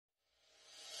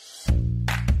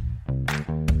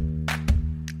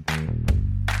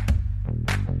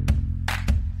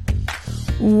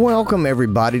Welcome,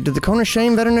 everybody, to the Kona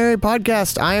Shane Veterinary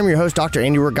Podcast. I am your host, Dr.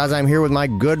 Andy Rourke. Guys, I'm here with my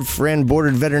good friend,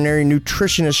 boarded veterinary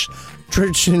nutritionist,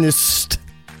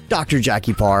 Dr.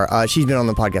 Jackie Parr. She's been on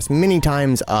the podcast many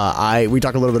times. We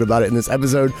talk a little bit about it in this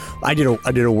episode. I did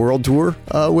a world tour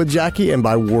with Jackie, and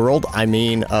by world, I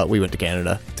mean we went to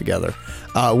Canada together.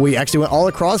 We actually went all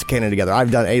across Canada together.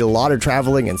 I've done a lot of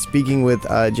traveling and speaking with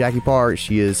Jackie Parr.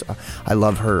 She is, I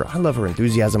love her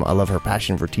enthusiasm. I love her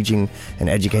passion for teaching and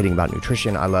educating about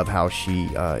nutrition. I love how she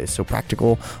is so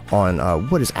practical on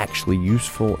what is actually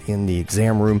useful in the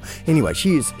exam room. Anyway,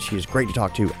 she is great to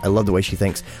talk to. I love the way she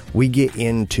thinks. We get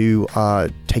into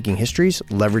taking histories,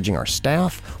 leveraging our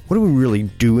staff. What are we really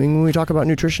doing when we talk about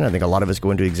nutrition? I think a lot of us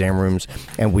go into exam rooms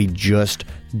and we just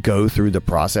go through the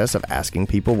process of asking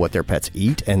people what their pets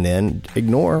eat and then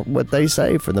ignore what they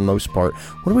say for the most part.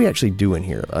 What are we actually doing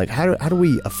here? Like, how do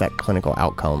we affect clinical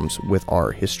outcomes with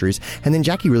our histories? And then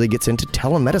Jackie really gets into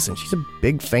telemedicine. She's a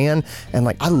big fan. And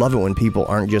I love it when people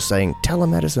aren't just saying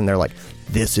telemedicine. They're like,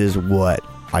 this is what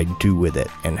I do with it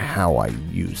and how I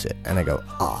use it. And I go,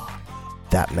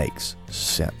 that makes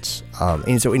sense.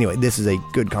 And so anyway, this is a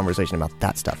good conversation about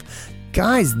that stuff.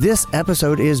 Guys, this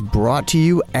episode is brought to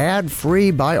you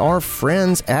ad-free by our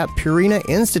friends at Purina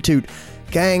Institute.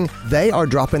 Gang, they are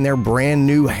dropping their brand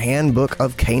new handbook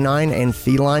of canine and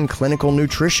feline clinical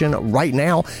nutrition right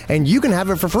now, and you can have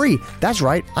it for free. That's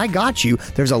right, I got you.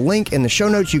 There's a link in the show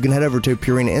notes. You can head over to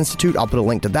Purina Institute. I'll put a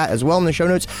link to that as well in the show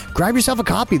notes. Grab yourself a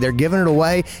copy. They're giving it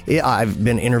away. I've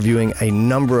been interviewing a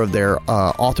number of their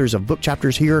authors of book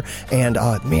chapters here, and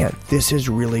man, this is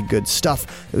really good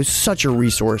stuff. It was such a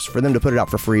resource for them to put it out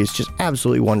for free. It's just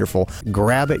absolutely wonderful.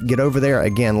 Grab it, get over there.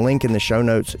 Again, link in the show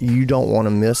notes. You don't want to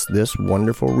miss this wonderful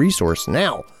resource.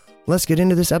 Now, let's get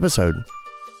into this episode.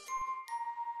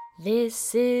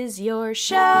 This is your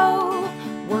show.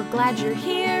 We're glad you're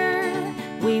here.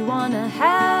 We want to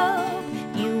help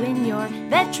you in your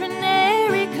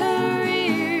veterinary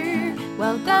career.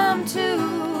 Welcome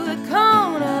to the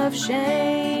Cone of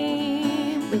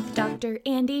Shame with Dr.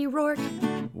 Andy Rourke.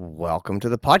 Welcome to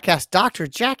the podcast, Dr.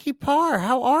 Jackie Parr.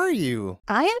 How are you?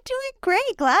 I am doing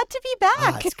great. Glad to be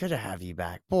back. It's good to have you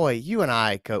back. Boy, you and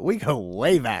I go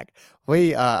way back.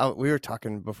 We were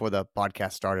talking before the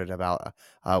podcast started about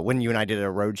when you and I did a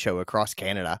road show across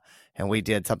Canada, and we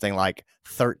did something like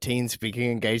 13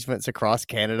 speaking engagements across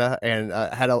Canada and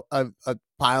had a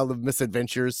pile of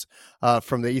misadventures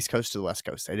from the East Coast to the West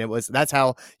Coast. And that's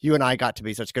how you and I got to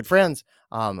be such good friends.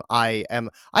 I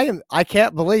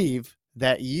can't believe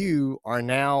that you are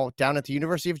now down at the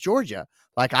University of Georgia.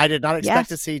 I did not expect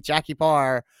to see Jackie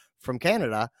Parr from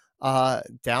Canada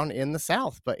down in the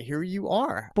South, but here you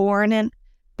are. Born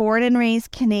and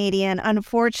raised Canadian.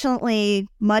 Unfortunately,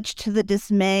 much to the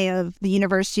dismay of the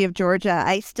University of Georgia,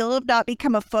 I still have not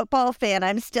become a football fan.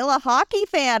 I'm still a hockey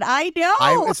fan. I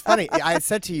know. It's funny. I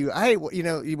said to you, hey,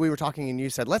 we were talking and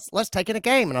you said, let's take in a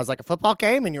game. And I was like, a football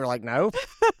game? And you were like, no.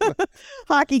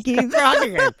 Hockey game. Hockey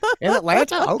game. In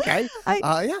Atlanta? Okay.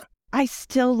 Yeah. I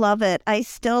still love it.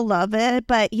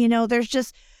 But,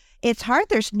 it's hard.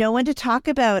 There's no one to talk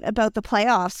about the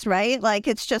playoffs, right?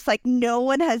 It's just no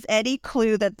one has any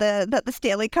clue that the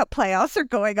Stanley Cup playoffs are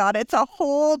going on. It's a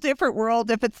whole different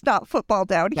world if it's not football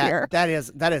down here. That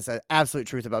is an absolute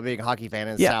truth about being a hockey fan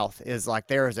in the South is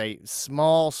there is a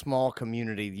small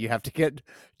community you have to get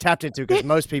tapped into because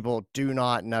most people do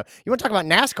not know. You want to talk about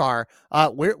NASCAR?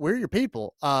 We're your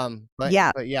people. But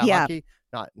hockey.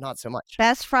 Not so much.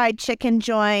 Best fried chicken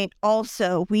joint.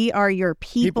 Also, we are your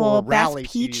people. Best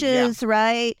peaches,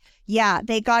 right? Yeah,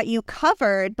 they got you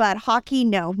covered, but hockey,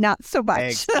 no, not so much.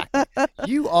 Exactly.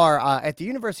 You are at the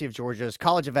University of Georgia's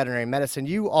College of Veterinary Medicine.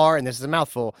 You are, and this is a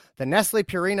mouthful, the Nestle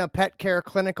Purina Pet Care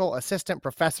Clinical Assistant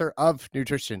Professor of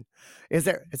Nutrition. Is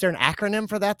there an acronym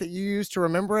for that you use to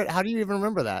remember it? How do you even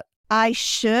remember that? I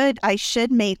should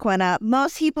make one up.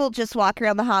 Most people just walk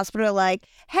around the hospital like,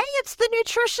 hey, it's the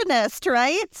nutritionist,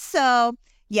 right? So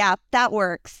yeah, that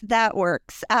works.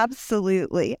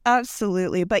 Absolutely.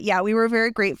 But yeah, we were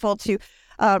very grateful to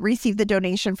receive the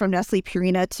donation from Nestle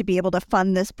Purina to be able to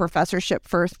fund this professorship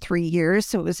for 3 years.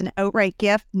 So it was an outright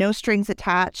gift, no strings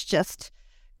attached, just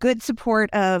good support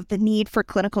of the need for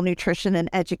clinical nutrition and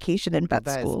education in vet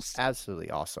schools. Absolutely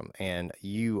awesome. And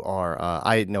you are,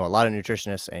 I know a lot of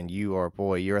nutritionists, and you're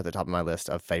at the top of my list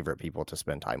of favorite people to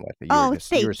spend time with.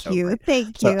 Thank you.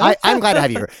 Thank you. I'm glad to have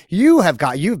you here.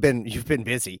 You've been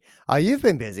busy.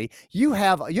 You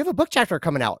have a book chapter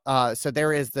coming out. So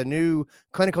there is the new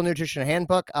clinical nutrition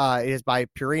handbook. It is by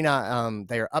Purina.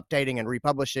 They are updating and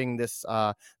republishing this,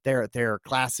 their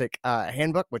classic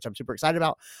handbook, which I'm super excited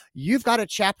about. You've got a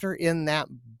chapter chapter in that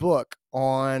book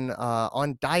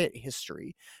on diet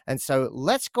history. And so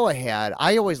let's go ahead.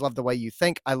 I always love the way you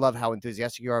think. I love how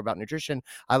enthusiastic you are about nutrition.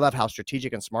 I love how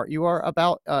strategic and smart you are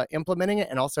about implementing it,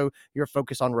 and also your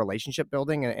focus on relationship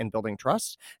building and building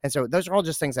trust. And so those are all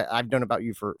just things that I've known about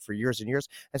you for years and years.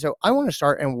 And so I want to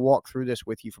start and walk through this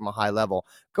with you from a high level.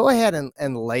 Go ahead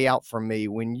and lay out for me,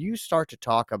 when you start to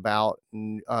talk about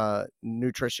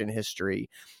nutrition history,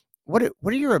 what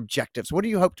are your objectives? What do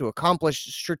you hope to accomplish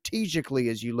strategically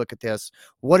as you look at this?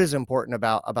 What is important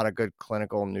about a good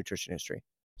clinical nutrition history?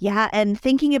 Yeah, and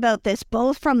thinking about this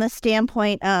both from the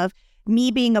standpoint of me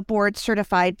being a board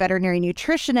certified veterinary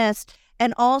nutritionist,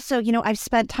 and also, I've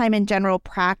spent time in general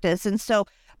practice. And so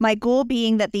my goal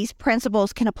being that these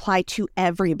principles can apply to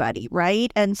everybody,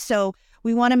 right? And so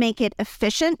we want to make it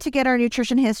efficient to get our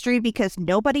nutrition history, because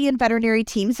nobody in veterinary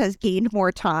teams has gained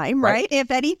more time, right? If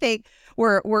anything,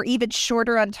 we're even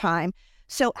shorter on time.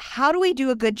 So how do we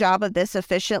do a good job of this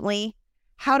efficiently?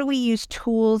 How do we use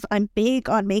tools? I'm big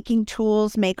on making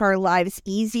tools make our lives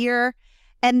easier.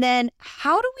 And then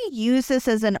how do we use this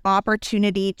as an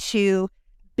opportunity to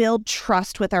build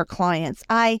trust with our clients?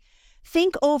 I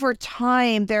think over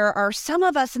time, there are some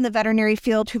of us in the veterinary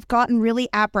field who've gotten really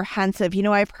apprehensive.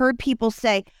 I've heard people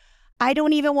say, I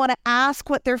don't even want to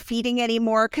ask what they're feeding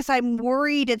anymore because I'm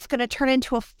worried it's going to turn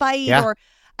into a fight or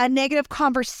a negative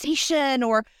conversation,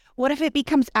 or what if it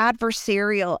becomes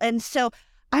adversarial? And so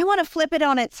I want to flip it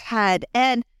on its head,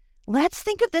 and let's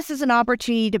think of this as an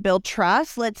opportunity to build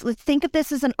trust. Let's think of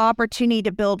this as an opportunity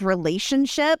to build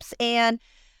relationships. And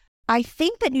I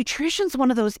think that nutrition is one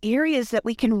of those areas that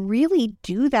we can really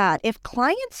do that. If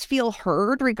clients feel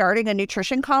heard regarding a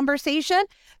nutrition conversation,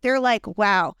 they're like,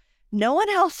 wow, no one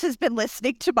else has been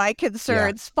listening to my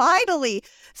concerns. Finally,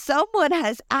 someone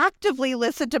has actively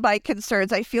listened to my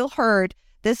concerns. I feel heard.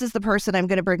 This is the person I'm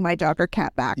going to bring my dog or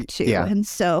cat back to. Yeah. And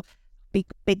so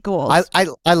big goals. I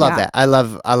love that. I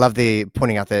love the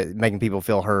pointing out that making people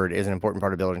feel heard is an important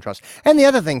part of building trust. And the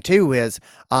other thing too is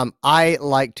I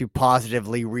like to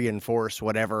positively reinforce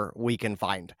whatever we can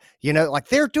find. Like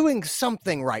they're doing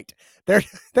something right. They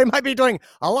might be doing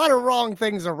a lot of wrong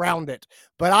things around it,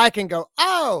 but I can go,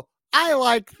 oh, I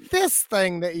like this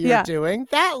thing that you're doing.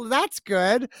 That's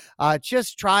good.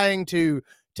 Just trying to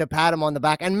pat them on the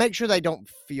back and make sure they don't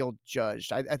feel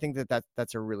judged. I think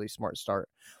that's a really smart start.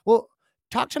 Well,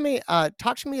 talk to me a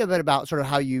bit about sort of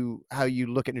how you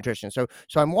look at nutrition. So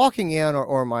I'm walking in,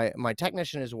 or my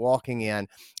technician is walking in,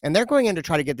 and they're going in to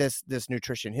try to get this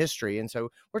nutrition history. And so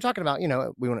we're talking about,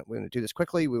 we want to do this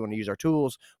quickly. We want to use our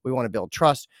tools. We want to build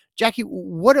trust. Jackie,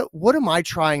 what am I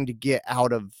trying to get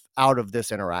out of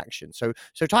this interaction? So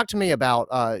talk to me about,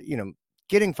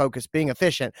 getting focused, being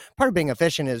efficient. Part of being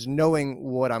efficient is knowing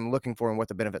what I'm looking for and what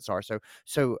the benefits are.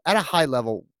 So at a high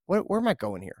level, where am I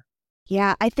going here?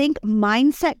 Yeah, I think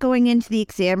mindset going into the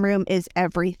exam room is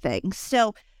everything.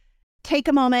 So take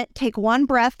a moment, take one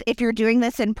breath. If you're doing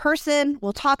this in person,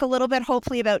 we'll talk a little bit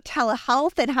hopefully about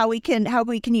telehealth and how we can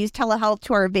use telehealth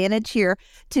to our advantage here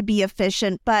to be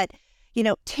efficient. But,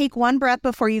 take one breath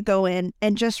before you go in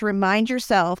and just remind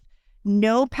yourself,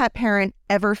 no pet parent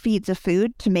ever feeds a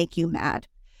food to make you mad.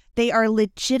 They are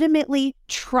legitimately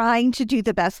trying to do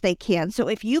the best they can. So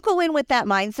if you go in with that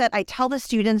mindset, I tell the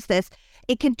students this,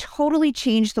 it can totally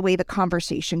change the way the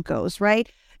conversation goes, right?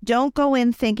 Don't go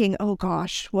in thinking, oh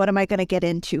gosh, what am I going to get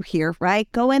into here,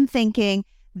 right? Go in thinking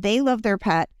they love their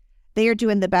pet. They are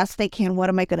doing the best they can. What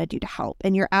am I going to do to help?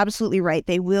 And you're absolutely right.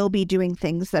 They will be doing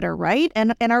things that are right.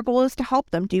 And our goal is to help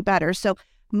them do better. So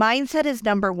mindset is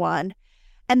number one.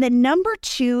 And then number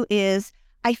two is,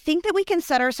 I think that we can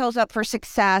set ourselves up for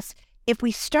success if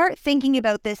we start thinking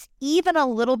about this even a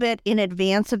little bit in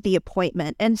advance of the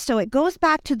appointment. And so it goes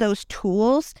back to those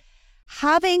tools,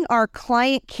 having our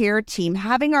client care team,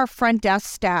 having our front desk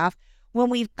staff, when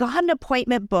we've got an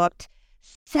appointment booked,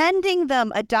 sending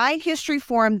them a diet history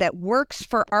form that works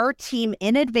for our team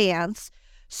in advance,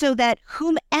 so that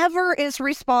whomever is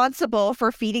responsible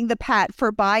for feeding the pet,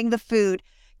 for buying the food,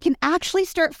 can actually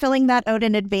start filling that out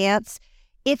in advance.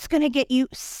 It's going to get you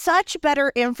such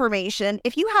better information.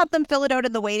 If you have them fill it out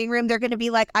in the waiting room, they're going to be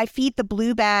like, I feed the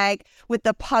blue bag with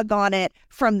the pug on it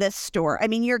from this store. I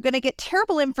mean, you're going to get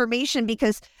terrible information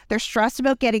because they're stressed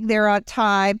about getting there on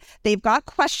time. They've got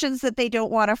questions that they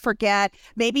don't want to forget.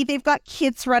 Maybe they've got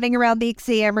kids running around the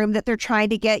exam room that they're trying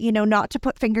to get, not to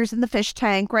put fingers in the fish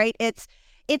tank, right? It's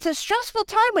a stressful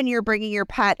time when you're bringing your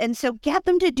pet. And so get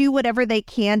them to do whatever they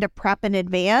can to prep in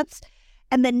advance.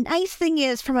 And the nice thing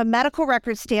is, from a medical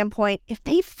record standpoint, if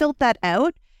they filled that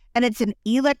out and it's an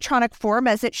electronic form,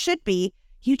 as it should be,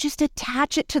 You just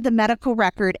attach it to the medical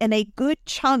record, and a good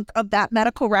chunk of that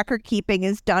medical record keeping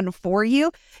is done for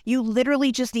you. You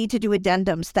literally just need to do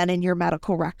addendums then in your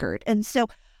medical record. And so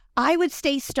I would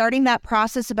say starting that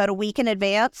process about a week in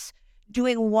advance,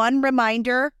 doing one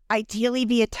reminder, ideally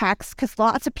via text, because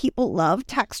lots of people love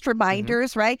text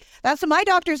reminders, right? That's what my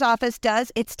doctor's office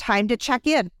does. It's time to check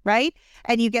in, right?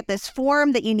 And you get this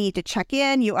form that you need to check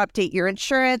in. You update your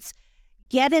insurance.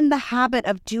 Get in the habit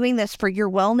of doing this for your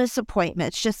wellness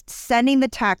appointments, just sending the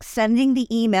text, sending the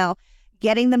email,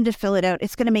 getting them to fill it out.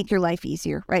 It's going to make your life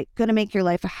easier, right? Going to make your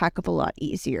life a heck of a lot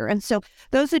easier. And so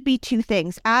those would be two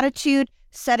things: attitude,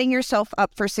 setting yourself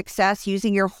up for success,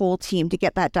 using your whole team to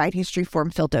get that diet history form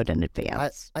filled out in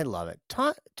advance. I love it.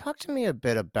 Talk to me a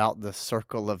bit about the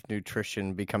circle of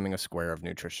nutrition becoming a square of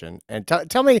nutrition, and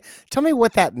tell me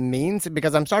what that means,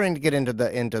 because I'm starting to get into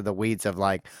the weeds of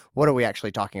like, what are we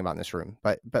actually talking about in this room?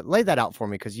 But lay that out for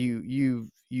me, because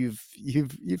you've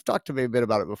talked to me a bit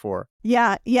about it before.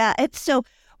 Yeah. It's so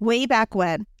way back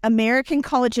when American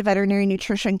College of Veterinary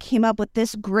Nutrition came up with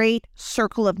this great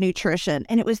circle of nutrition.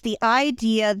 And it was the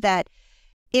idea that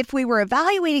if we were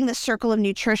evaluating the circle of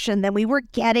nutrition, then we were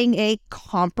getting a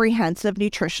comprehensive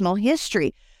nutritional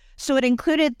history. So it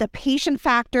included the patient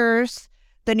factors,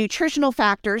 the nutritional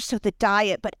factors, so the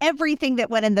diet, but everything that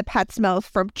went in the pet's mouth,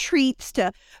 from treats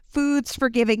to foods for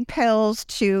giving pills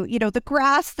to, the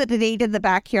grass that it ate in the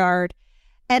backyard.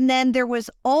 And then there was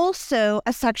also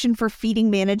a section for feeding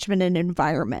management and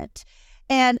environment.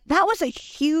 And that was a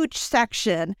huge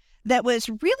section that was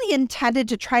really intended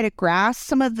to try to grasp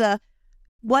some of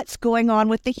what's going on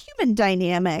with the human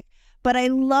dynamic. But I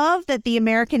love that the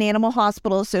American Animal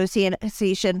Hospital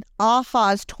Association,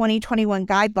 AAHA's 2021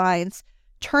 guidelines,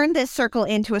 turned this circle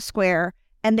into a square,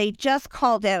 and they just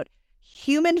called out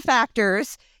human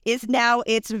factors is now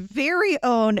its very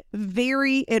own,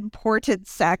 very important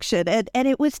section. And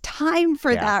it was time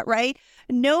for that, right?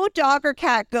 No dog or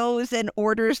cat goes and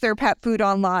orders their pet food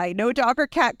online. No dog or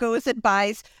cat goes and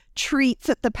buys treats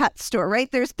at the pet store, right?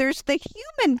 There's the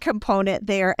human component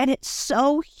there. And it's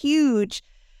so huge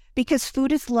because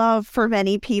food is love for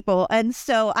many people. And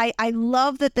so I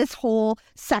love that this whole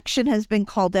section has been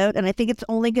called out. And I think it's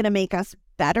only going to make us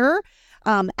better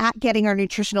at getting our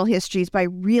nutritional histories by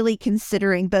really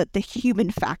considering the human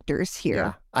factors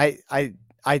here. Yeah,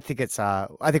 I think it's I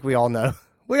think we all know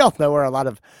where a lot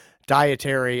of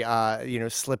dietary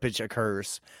slippage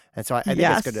occurs, and so I think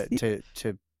it's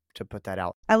good to put that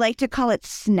out. I like to call it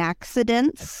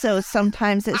snackcidents. So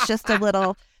sometimes it's just a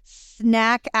little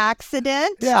snack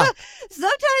accident. Yeah.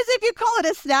 Sometimes if you call it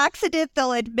a snackcident,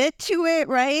 they'll admit to it,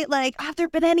 right? Like, have there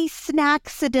been any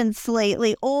snackcidents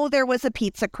lately? Oh, there was a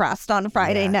pizza crust on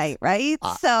Friday night, right?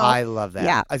 So I love that.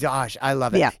 Yeah. Gosh, I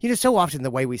love it. Yeah. So often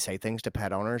the way we say things to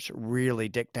pet owners really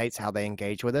dictates how they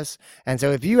engage with us. And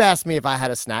so if you asked me if I had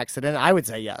a snackcident, I would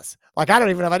say yes. Like, I don't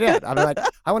even know if I did. I'd be like,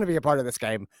 I want to be a part of this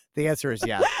game. The answer is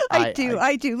yes. I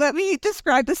do. Let me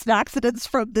describe the snackcidents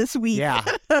from this week. Yeah.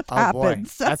 Oh boy.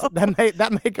 So.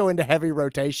 That may go into heavy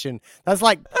rotation. It's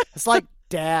like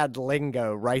dad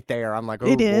lingo right there. I'm like, oh,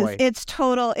 it is. Boy. It's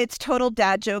total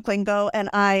dad joke lingo, and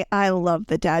I love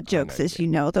the dad jokes, as you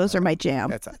know. Those are my jam.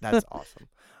 That's awesome.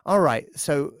 All right,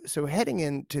 so heading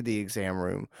into the exam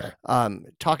room,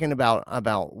 talking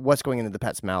about what's going into the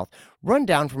pet's mouth. Run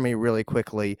down for me really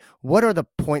quickly. What are the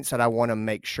points that I want to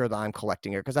make sure that I'm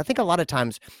collecting here? Because I think a lot of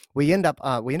times we end up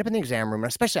in the exam room, and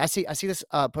especially I see this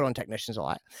put on technicians a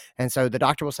lot. And so the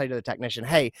doctor will say to the technician,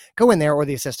 "Hey, go in there," or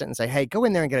the assistant, and say, "Hey, go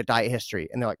in there and get a diet history."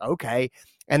 And they're like, "Okay."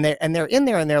 And they're in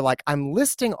there and they're like, "I'm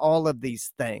listing all of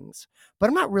these things, but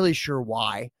I'm not really sure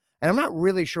why. And I'm not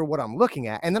really sure what I'm looking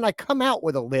at." And then I come out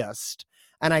with a list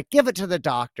and I give it to the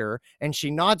doctor, and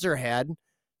she nods her head,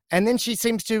 and then she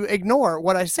seems to ignore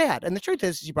what I said. And the truth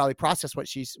is, she probably processed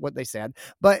what they said.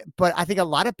 But I think a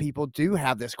lot of people do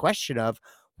have this question of,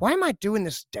 why am I doing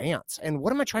this dance? And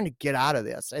what am I trying to get out of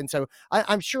this? And so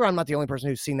I'm sure I'm not the only person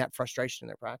who's seen that frustration in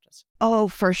their practice. Oh,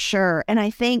 for sure. And I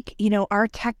think, our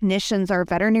technicians, our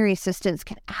veterinary assistants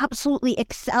can absolutely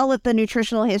excel at the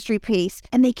nutritional history piece,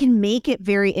 and they can make it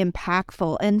very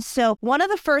impactful. And so one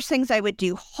of the first things I would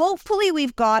do, hopefully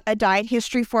we've got a diet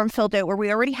history form filled out where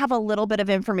we already have a little bit of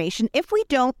information. If we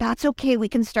don't, that's okay. We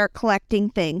can start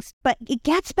collecting things. But it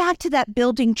gets back to that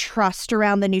building trust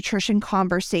around the nutrition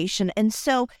conversation. And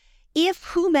so if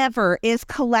whomever is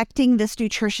collecting this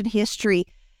nutrition history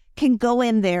can go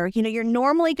in there, you're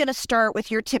normally going to start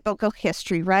with your typical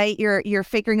history, right? You're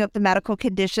figuring out the medical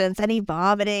conditions, any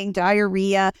vomiting,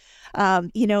 diarrhea,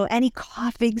 any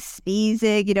coughing,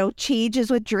 sneezing, changes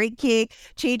with drinking,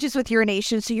 changes with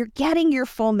urination. So you're getting your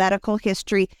full medical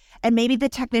history. and maybe the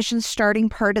technician's starting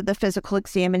part of the physical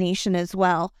examination as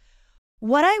well.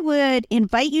 What I would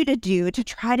invite you to do to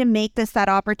try to make this that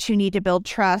opportunity to build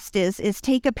trust is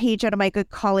take a page out of my good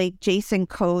colleague Jason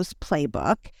Coe's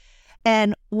playbook.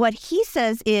 And what he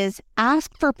says is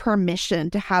ask for permission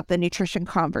to have the nutrition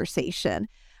conversation.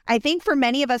 I think for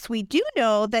many of us, we do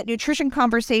know that nutrition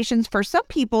conversations for some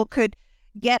people could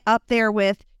get up there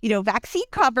with, vaccine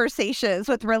conversations,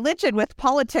 with religion, with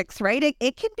politics, right?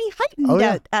 It can be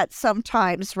heightened at some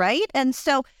times, right? And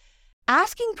so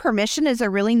asking permission is a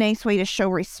really nice way to show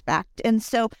respect. And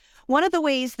so one of the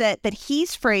ways that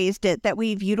he's phrased it that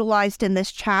we've utilized in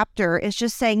this chapter is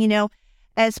just saying,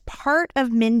 as part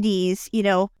of Mindy's,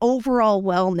 overall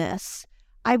wellness,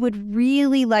 I would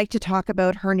really like to talk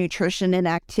about her nutrition and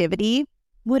activity.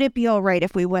 Would it be all right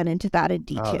if we went into that in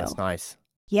detail? Oh, that's nice.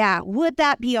 Yeah, would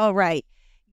that be all right?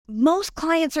 Most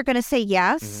clients are going to say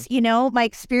yes. Mm-hmm. My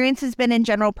experience has been in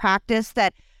general practice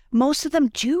that most of them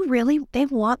they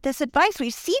want this advice.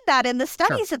 We've seen that in the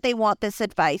studies that they want this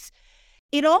advice.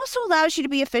 It also allows you to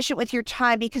be efficient with your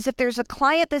time, because if there's a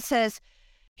client that says,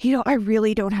 I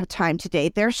really don't have time today,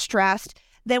 they're stressed,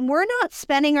 then we're not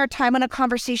spending our time on a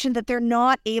conversation that they're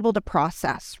not able to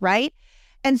process, right?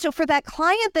 And so for that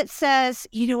client that says,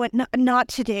 what, not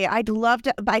today, I'd love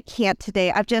to, but I can't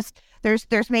today.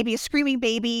 There's maybe a screaming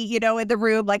baby, in the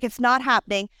room, like it's not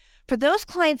happening. For those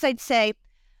clients, I'd say,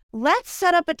 let's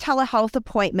set up a telehealth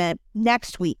appointment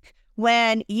next week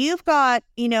when you've got,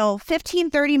 15,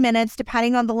 30 minutes,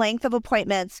 depending on the length of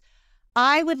appointments.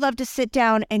 I would love to sit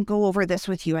down and go over this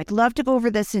with you. I'd love to go over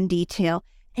this in detail.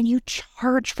 And you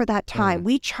charge for that time.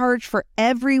 We charge for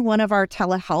every one of our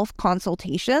telehealth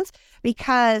consultations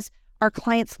because our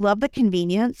clients love the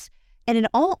convenience. And in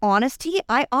all honesty,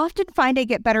 I often find I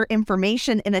get better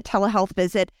information in a telehealth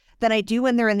visit than I do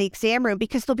when they're in the exam room,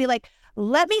 because they'll be like,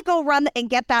 let me go run and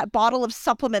get that bottle of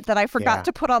supplement that I forgot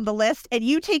to put on the list. And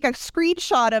you take a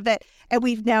screenshot of it, and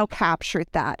we've now captured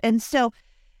that. And so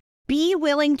be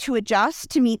willing to adjust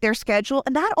to meet their schedule.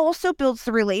 And that also builds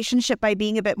the relationship by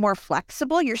being a bit more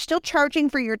flexible. You're still charging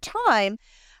for your time.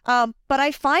 But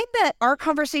I find that our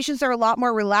conversations are a lot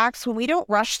more relaxed when we don't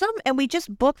rush them and we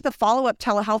just book the follow-up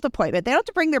telehealth appointment. They don't have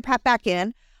to bring their pet back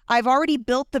in. I've already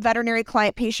built the veterinary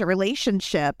client-patient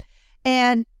relationship.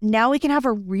 And now we can have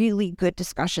a really good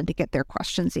discussion to get their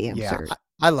questions answered. Yeah,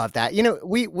 I love that.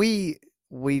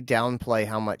 We downplay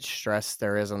how much stress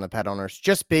there is on the pet owners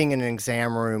just being in an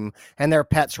exam room and their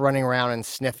pets running around and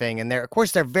sniffing. And of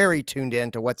course, they're very tuned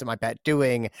in to what's my pet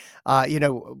doing.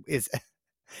 Is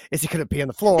he going to pee on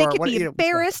the floor? They could be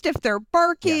embarrassed if they're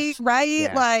barking, right?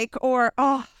 Yeah.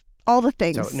 All the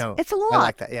things. So, no, it's a lot. I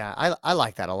like that. Yeah, I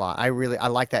like that a lot. I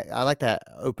like that. I like that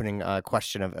opening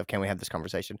question of can we have this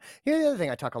conversation? The other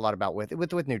thing I talk a lot about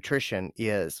with nutrition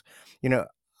is,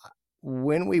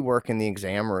 when we work in the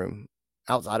exam room,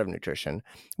 outside of nutrition,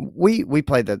 we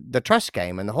play the trust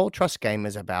game, and the whole trust game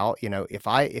is about,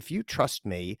 if you trust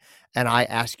me and I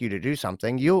ask you to do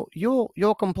something,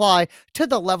 you'll comply to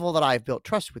the level that I've built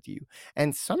trust with you.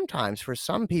 And sometimes for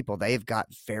some people, they've got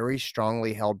very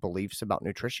strongly held beliefs about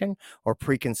nutrition or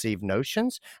preconceived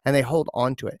notions, and they hold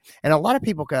on to it. And a lot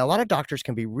of doctors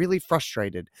can be really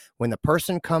frustrated when the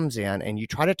person comes in and you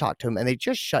try to talk to them and they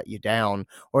just shut you down,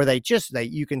 or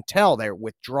you can tell they're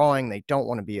withdrawing. They don't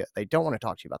want to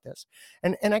talk to you about this.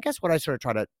 And I guess what I sort of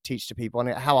try to teach to people,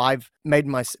 and how I've made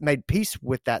peace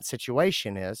with that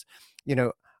situation is,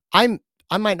 I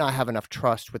might not have enough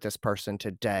trust with this person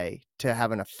today to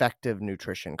have an effective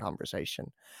nutrition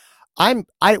conversation.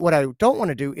 What I don't want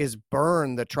to do is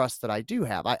burn the trust that I do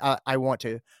have. I want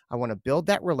to build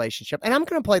that relationship, and I'm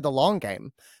going to play the long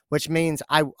game, which means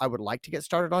I would like to get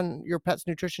started on your pet's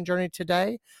nutrition journey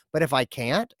today. But if I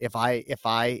can't, if I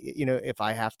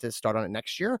have to start on it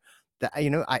next year, I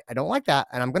don't like that.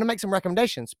 And I'm going to make some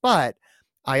recommendations, but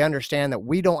I understand that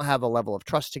we don't have a level of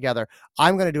trust together.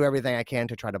 I'm going to do everything I can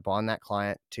to try to bond that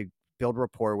client, to build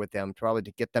rapport with them, probably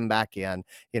to get them back in.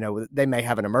 They may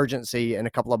have an emergency in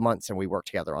a couple of months and we work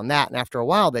together on that. And after a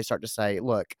while, they start to say,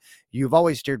 look, you've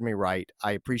always steered me right.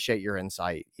 I appreciate your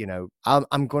insight.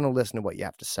 I'm going to listen to what you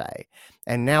have to say.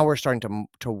 And now we're starting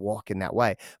to walk in that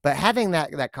way. But having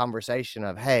that conversation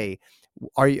of, hey,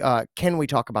 can we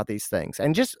talk about these things?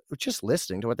 And just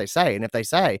listening to what they say. And if they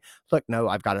say, look, no,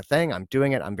 I've got a thing, I'm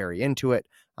doing it, I'm very into it,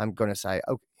 I'm going to say,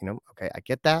 okay, I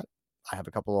get that. I have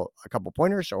a couple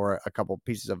pointers or a couple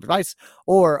pieces of advice,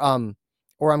 or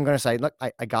or I'm going to say, look,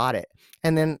 I got it.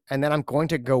 And then I'm going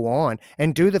to go on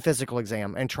and do the physical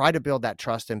exam and try to build that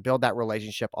trust and build that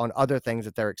relationship on other things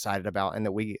that they're excited about and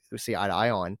that we see eye to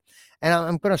eye on. And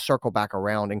I'm going to circle back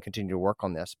around and continue to work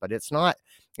on this, but it's not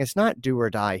do or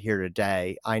die here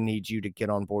today. I need you to get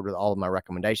on board with all of my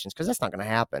recommendations, because that's not going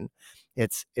to happen.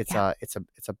 It's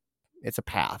a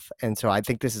path. And so I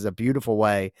think this is a beautiful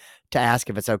way to ask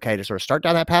if it's okay to sort of start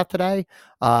down that path today,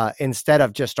 instead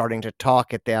of just starting to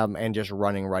talk at them and just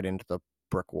running right into the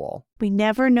brick wall. We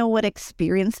never know what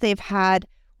experience they've had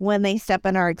when they step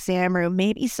in our exam room.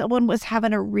 Maybe someone was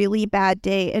having a really bad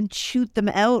day and chewed them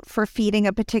out for feeding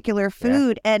a particular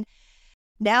food. Yeah. And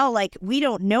now, like, we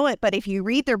don't know it, but if you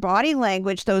read their body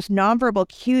language, those nonverbal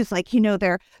cues, like,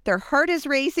 their heart is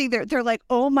racing. They're like,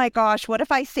 oh my gosh, what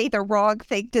if I say the wrong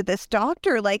thing to this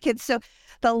doctor? Like, it's so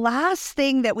the last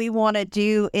thing that we want to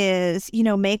do is,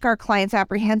 make our clients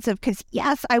apprehensive, because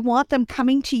yes, I want them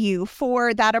coming to you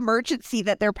for that emergency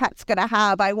that their pet's going to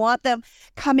have. I want them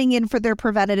coming in for their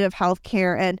preventative health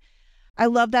care. And I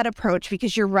love that approach,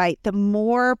 because you're right. The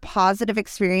more positive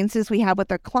experiences we have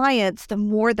with our clients, the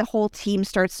more the whole team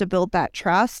starts to build that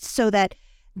trust so that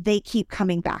they keep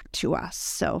coming back to us.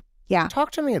 So, yeah.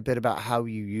 Talk to me a bit about how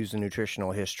you use the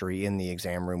nutritional history in the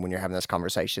exam room when you're having this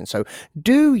conversation. So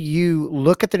do you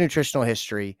look at the nutritional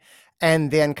history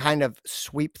and then kind of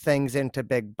sweep things into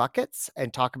big buckets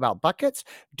and talk about buckets?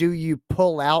 Do you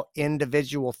pull out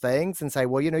individual things and say,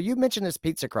 well, you mentioned this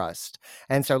pizza crust,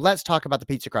 and so let's talk about the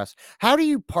pizza crust. How do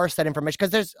you parse that information?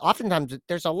 Because there's oftentimes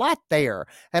a lot there,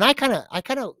 and I'm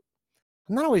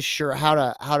not always sure how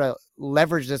to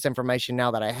leverage this information now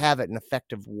that I have it in an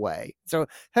effective way. So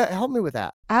help me with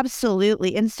that.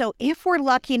 Absolutely. And so if we're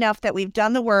lucky enough that we've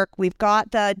done the work, we've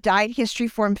got the diet history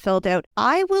form filled out,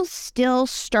 I will still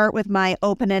start with my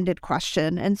open-ended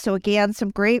question. And so again,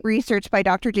 some great research by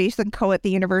Dr. Jason Coe at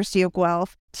the University of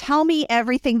Guelph. Tell me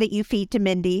everything that you feed to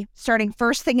Mindy, starting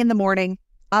first thing in the morning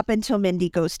up until Mindy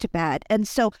goes to bed. And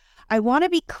so I want to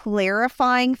be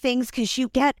clarifying things, because you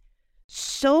get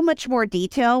so much more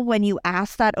detail when you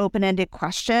ask that open-ended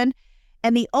question.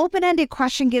 And the open-ended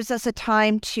question gives us a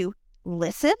time to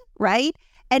listen, right?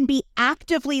 And be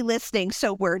actively listening.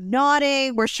 So we're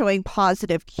nodding, we're showing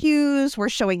positive cues, we're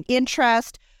showing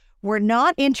interest, we're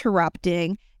not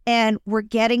interrupting, and we're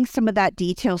getting some of that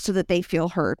detail so that they feel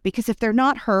heard. Because if they're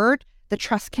not heard, the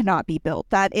trust cannot be built.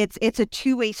 That it's a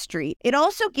two-way street. It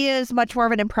also gives much more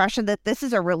of an impression that this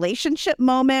is a relationship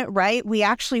moment, right? We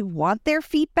actually want their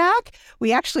feedback.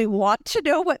 We actually want to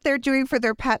know what they're doing for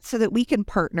their pets so that we can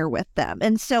partner with them.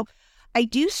 And so I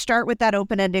do start with that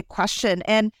open-ended question.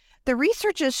 And the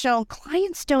research has shown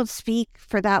clients don't speak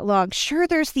for that long. Sure,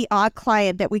 there's the odd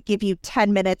client that would give you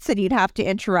 10 minutes and you'd have to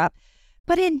interrupt.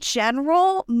 But in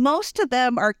general, most of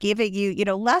them are giving you,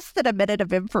 less than a minute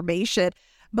of information.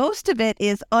 Most of it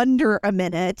is under a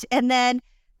minute, and then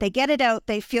they get it out,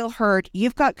 they feel heard,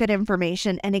 you've got good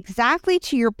information, and exactly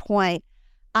to your point,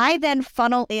 I then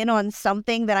funnel in on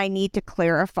something that I need to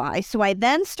clarify. So I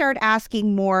then start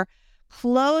asking more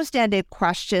closed-ended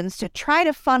questions to try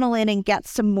to funnel in and get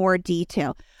some more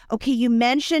detail. Okay, you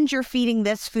mentioned you're feeding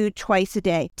this food twice a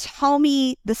day. Tell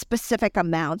me the specific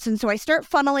amounts. And so I start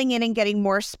funneling in and getting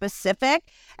more specific.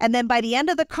 And then by the end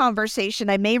of the conversation,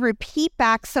 I may repeat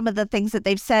back some of the things that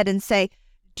they've said and say,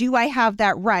 do I have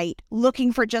that right?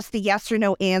 Looking for just the yes or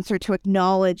no answer to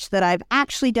acknowledge that I've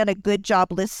actually done a good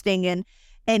job listening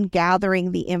and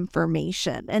gathering the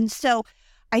information. And so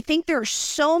I think there are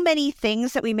so many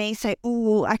things that we may say,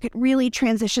 ooh, I could really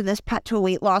transition this pet to a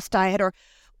weight loss diet, or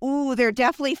ooh, they're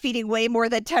definitely feeding way more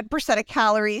than 10% of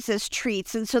calories as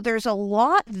treats. And so there's a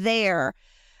lot there.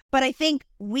 But I think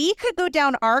we could go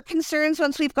down our concerns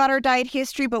once we've got our diet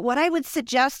history. But what I would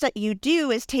suggest that you do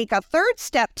is take a third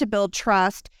step to build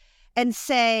trust and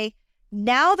say,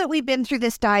 now that we've been through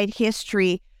this diet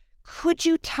history, could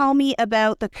you tell me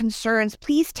about the concerns?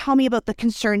 Please tell me about the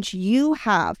concerns you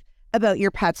have about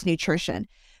your pet's nutrition,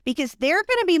 because they're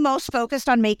going to be most focused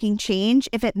on making change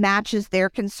if it matches their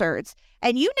concerns.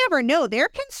 And you never know, their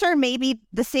concern may be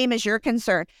the same as your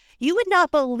concern. You would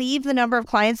not believe the number of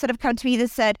clients that have come to me that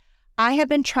said, I have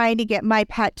been trying to get my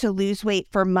pet to lose weight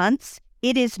for months.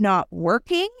 It is not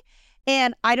working,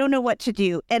 and I don't know what to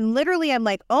do. And literally, I'm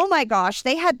like, oh my gosh,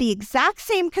 they had the exact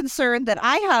same concern that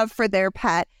I have for their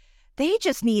pet. They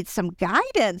just need some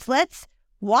guidance. Let's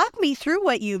walk me through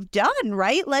what you've done,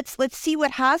 right? Let's see what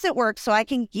hasn't worked so I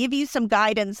can give you some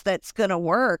guidance that's going to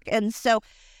work. And so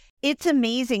it's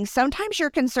amazing. Sometimes your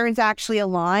concerns actually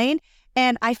align,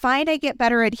 and I find I get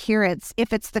better adherence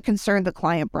if it's the concern the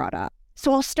client brought up.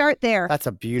 So I'll start there. That's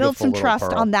a beautiful build some trust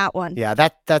pearl on that one. Yeah,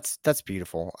 that's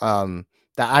beautiful.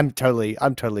 I'm totally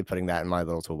putting that in my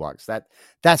little toolbox.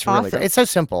 That's really great. Awesome. It's so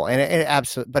simple, and it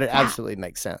absolutely, Yeah. absolutely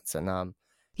makes sense. And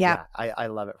Yeah. I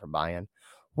love it for buy-in.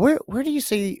 Where do you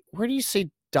see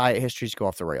diet histories go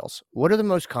off the rails? What are the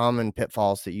most common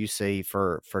pitfalls that you see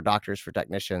for doctors, for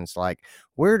technicians? Like,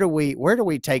 where do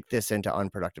we take this into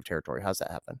unproductive territory? How's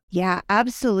that happen? Yeah,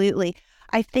 absolutely.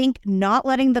 I think not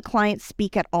letting the client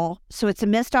speak at all. So it's a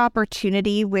missed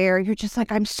opportunity where you're just like,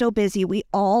 I'm so busy. We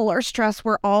all are stressed.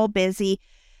 We're all busy.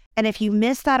 And if you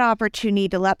miss that opportunity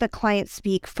to let the client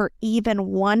speak for even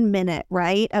 1 minute,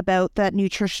 right, about that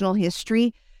nutritional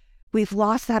history, we've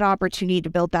lost that opportunity to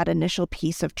build that initial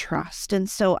piece of trust. And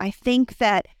so I think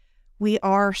that we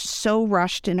are so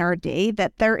rushed in our day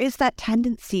that there is that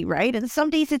tendency, right? And some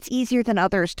days it's easier than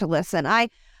others to listen.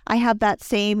 I have that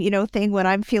same, thing when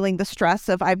I'm feeling the stress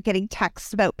of I'm getting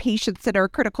texts about patients in our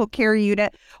critical care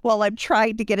unit while I'm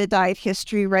trying to get a diet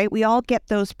history, right? We all get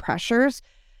those pressures.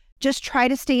 Just try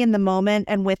to stay in the moment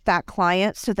and with that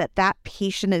client so that that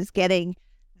patient is getting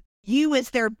you as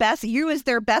their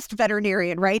best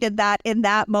veterinarian, right? In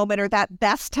that moment, or that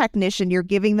best technician, you're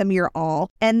giving them your all.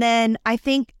 And then I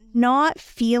think not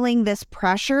feeling this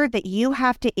pressure that you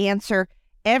have to answer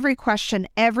every question,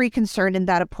 every concern in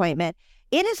that appointment.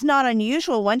 It is not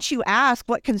unusual once you ask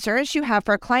what concerns you have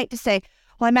for a client to say,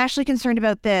 well, I'm actually concerned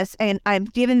about this, and I'm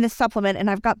given this supplement, and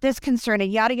I've got this concern,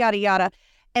 and yada, yada, yada.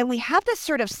 And we have this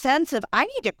sort of sense of, I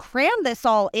need to cram this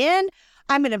all in.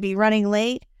 I'm going to be running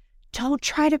late. Don't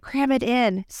try to cram it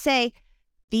in. Say,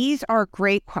 these are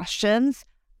great questions.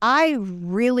 I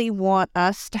really want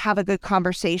us to have a good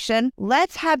conversation.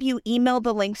 Let's have you email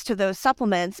the links to those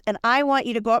supplements, and I want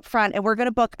you to go up front, and we're going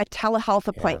to book a telehealth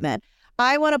appointment.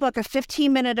 I want to book a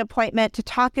 15-minute appointment to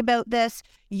talk about this.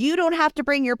 You don't have to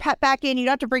bring your pet back in. You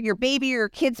don't have to bring your baby or your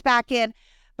kids back in,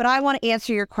 but I want to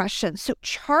answer your questions. So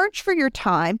charge for your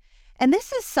time. And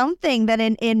this is something that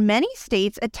in many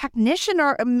states, a technician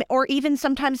or even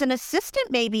sometimes an assistant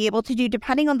may be able to do,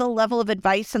 depending on the level of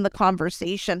advice and the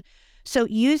conversation. So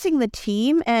using the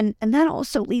team, and that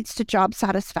also leads to job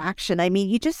satisfaction. I mean,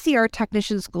 you just see our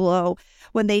technicians glow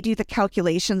when they do the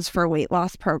calculations for a weight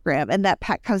loss program and that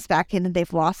pet comes back in and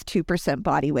they've lost 2%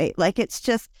 body weight. Like,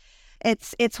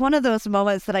 it's one of those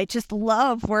moments that I just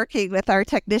love working with our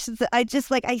technicians.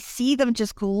 I see them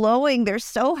just glowing. They're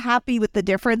so happy with the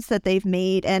difference that they've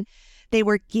made. And they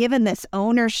were given this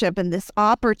ownership and this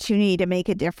opportunity to make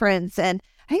a difference. And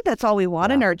I think that's all we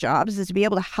want in our jobs, is to be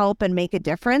able to help and make a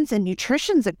difference. And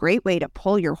nutrition's a great way to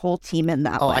pull your whole team in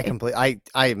that way.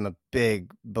 I am a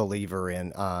big believer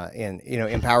in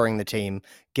empowering the team,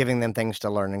 giving them things to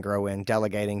learn and grow in,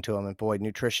 delegating to them. And boy,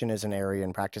 nutrition is an area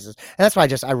and practices. And that's why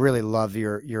I really love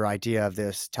your idea of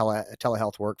this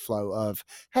telehealth workflow of,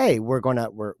 hey, we're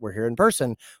here in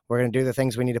person. We're going to do the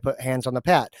things we need to put hands on the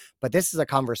pet, but this is a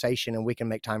conversation and we can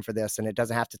make time for this. And it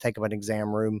doesn't have to take up an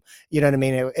exam room. You know what I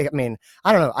mean? I mean,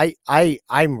 I don't know.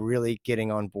 I'm really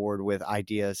getting on board with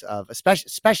ideas of,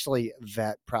 especially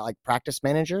practice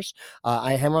managers.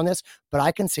 I hammer on this, but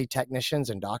I can see technicians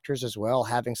and doctors as well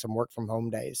having some work from home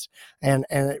days. And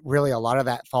really a lot of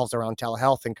that falls around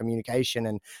telehealth and communication.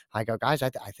 And I go, guys, I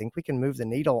think we can move the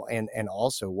needle. And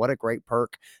also what a great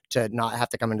perk to not have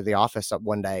to come into the office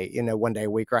one day a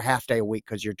week or a half day a week,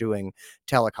 because you're doing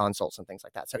teleconsults and things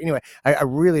like that. So anyway, I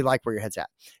really like where your head's at.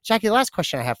 Jackie, the last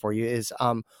question I have for you is,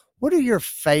 what are your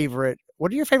favorite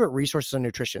resources on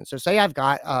nutrition? So say I've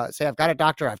got a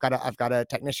doctor, I've got a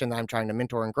technician that I'm trying to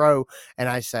mentor and grow, and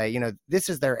I say, this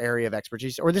is their area of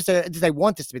expertise, or they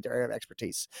want this to be their area of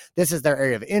expertise. This is their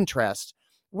area of interest.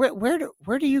 What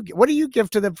do you give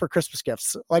to them for Christmas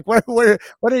gifts? Like, what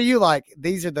are you like?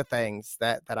 These are the things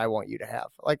that I want you to have.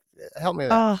 Like, help me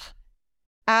with that. Oh,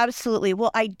 absolutely.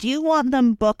 Well, I do want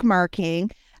them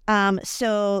bookmarking.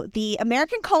 So the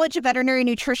American College of Veterinary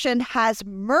Nutrition has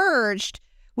merged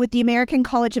with the American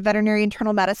College of Veterinary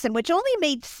Internal Medicine, which only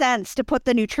made sense to put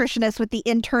the nutritionist with the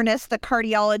internist, the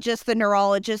cardiologist, the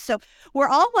neurologist. So we're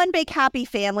all one big happy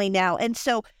family now. And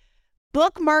so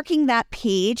bookmarking that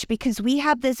page, because we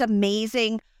have this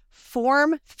amazing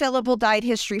fillable diet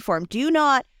history form. Do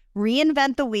not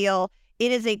reinvent the wheel.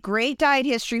 It is a great diet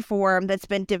history form that's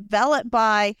been developed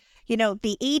by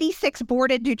the 86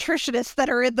 boarded nutritionists that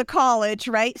are in the college,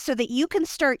 right? So that you can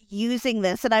start using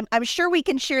this. And I'm sure we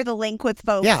can share the link with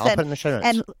folks. Yeah, I'll put it in the show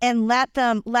notes. And let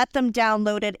them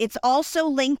download it. It's also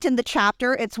linked in the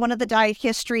chapter. It's one of the diet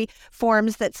history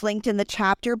forms that's linked in the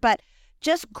chapter. But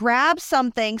just grab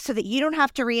something so that you don't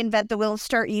have to reinvent the wheel and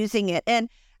start using it. And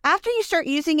after you start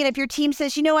using it, if your team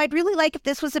says, I'd really like if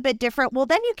this was a bit different, well,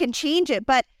 then you can change it.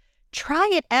 But try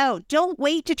it out. Don't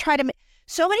wait to try to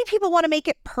So many people want to make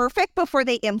it perfect before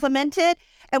they implement it.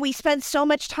 And we spend so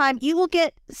much time. You will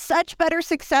get such better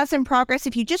success and progress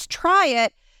if you just try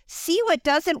it, see what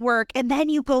doesn't work, and then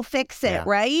you go fix it,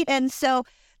 right? And so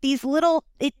these little,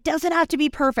 it doesn't have to be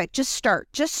perfect. Just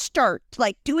start.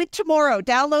 Like, do it tomorrow.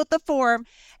 Download the form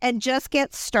and just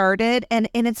get started. And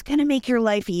it's going to make your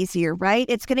life easier, right?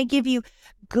 It's going to give you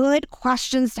good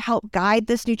questions to help guide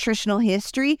this nutritional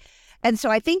history. And so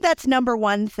I think that's number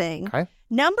one thing. Okay.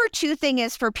 Number two thing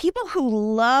is for people who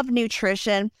love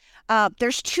nutrition,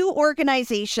 there's two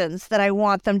organizations that I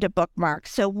want them to bookmark.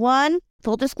 So one,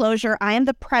 full disclosure, I am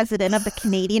the president of the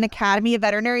Canadian Academy of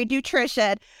Veterinary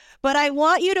Nutrition, but I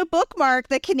want you to bookmark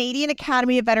the Canadian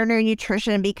Academy of Veterinary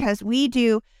Nutrition because we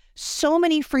do so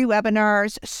many free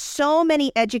webinars, so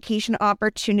many education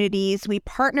opportunities. We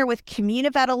partner with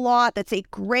CommuniVet a lot. That's a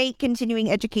great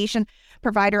continuing education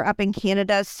provider up in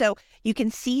Canada. So you can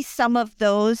see some of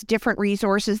those different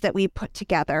resources that we put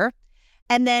together.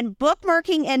 And then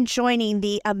bookmarking and joining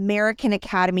the American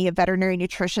Academy of Veterinary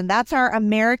Nutrition. That's our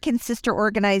American sister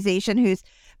organization who's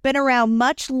been around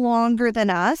much longer than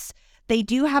us. They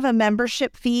do have a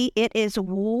membership fee. It is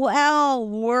well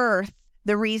worth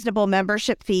the reasonable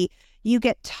membership fee. You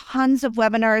get tons of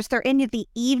webinars. They're in the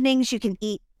evenings. You can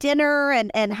eat dinner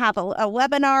and have a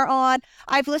webinar on.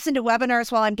 I've listened to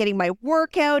webinars while I'm getting my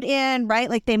workout in, right?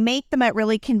 Like they make them at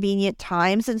really convenient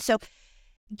times. And so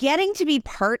getting to be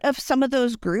part of some of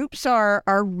those groups are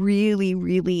really,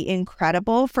 really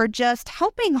incredible for just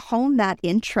helping hone that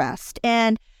interest.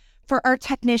 And for our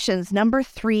technicians, number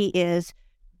 3 is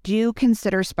do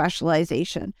consider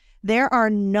specialization. There are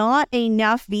not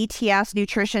enough VTS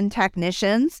nutrition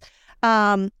technicians.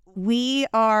 We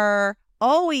are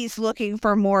always looking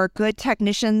for more good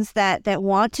technicians that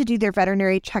want to do their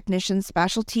veterinary technician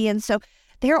specialty. And so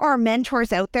there are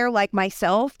mentors out there like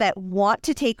myself that want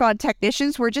to take on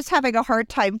technicians. We're just having a hard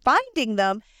time finding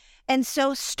them. And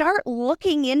so start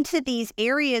looking into these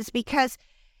areas because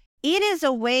it is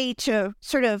a way to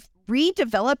sort of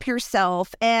redevelop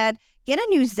yourself and get a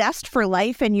new zest for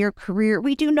life in your career.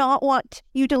 We do not want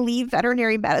you to leave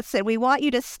veterinary medicine. We want you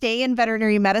to stay in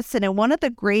veterinary medicine. And one of the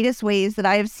greatest ways that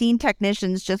I have seen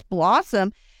technicians just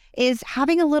blossom is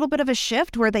having a little bit of a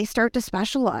shift where they start to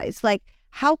specialize. Like,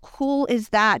 how cool is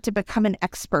that to become an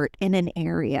expert in an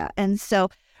area? And so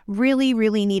really,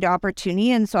 really neat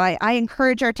opportunity. And so I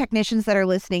encourage our technicians that are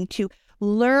listening to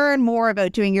learn more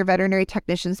about doing your veterinary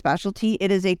technician specialty.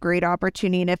 It is a great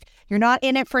opportunity. And if you're not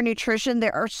in it for nutrition,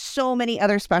 there are so many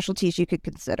other specialties you could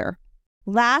consider.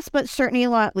 Last but certainly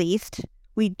not least,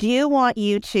 we do want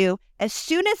you to, as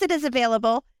soon as it is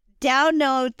available,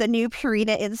 download the new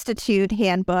Purina Institute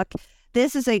handbook.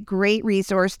 This is a great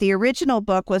resource. The original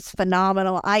book was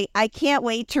phenomenal. I can't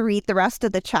wait to read the rest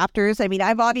of the chapters. I mean,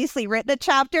 I've obviously written a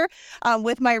chapter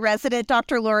with my resident,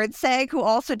 Dr. Lauren Sag, who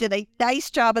also did a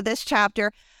nice job of this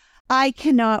chapter. I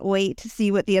cannot wait to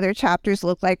see what the other chapters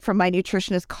look like from my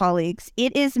nutritionist colleagues.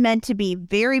 It is meant to be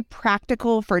very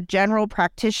practical for general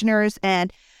practitioners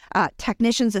and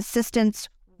technicians, assistants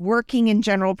working in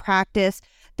general practice.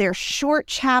 They're short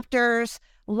chapters,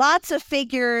 lots of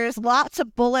figures, lots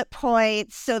of bullet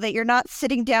points so that you're not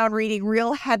sitting down reading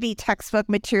real heavy textbook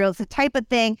materials, the type of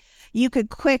thing you could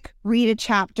quick read a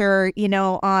chapter,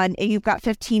 you've got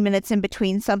 15 minutes in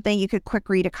between something, you could quick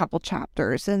read a couple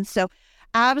chapters. And so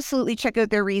absolutely check out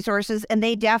their resources. And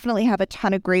they definitely have a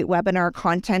ton of great webinar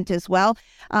content as well.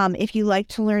 If you like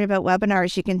to learn about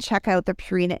webinars, you can check out the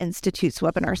Purina Institute's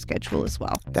webinar schedule as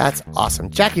well. That's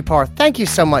awesome. Jackie Parr, thank you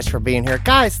so much for being here.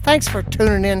 Guys, thanks for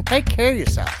tuning in. Take care of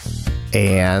yourself.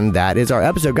 And that is our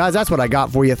episode. Guys, that's what I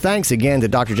got for you. Thanks again to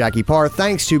Dr. Jackie Parr.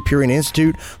 Thanks to Purina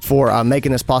Institute for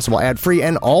making this possible ad-free,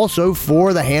 and also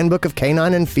for the Handbook of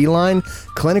Canine and Feline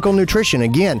Clinical Nutrition.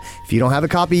 Again, if you don't have a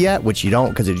copy yet, which you don't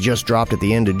because it just dropped at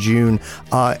the end of June,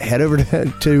 head over to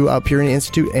Purina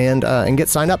Institute and get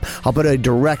signed up. I'll put a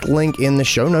direct link in the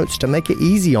show notes to make it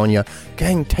easy on you.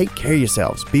 Gang, take care of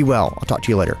yourselves. Be well. I'll talk to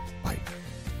you later.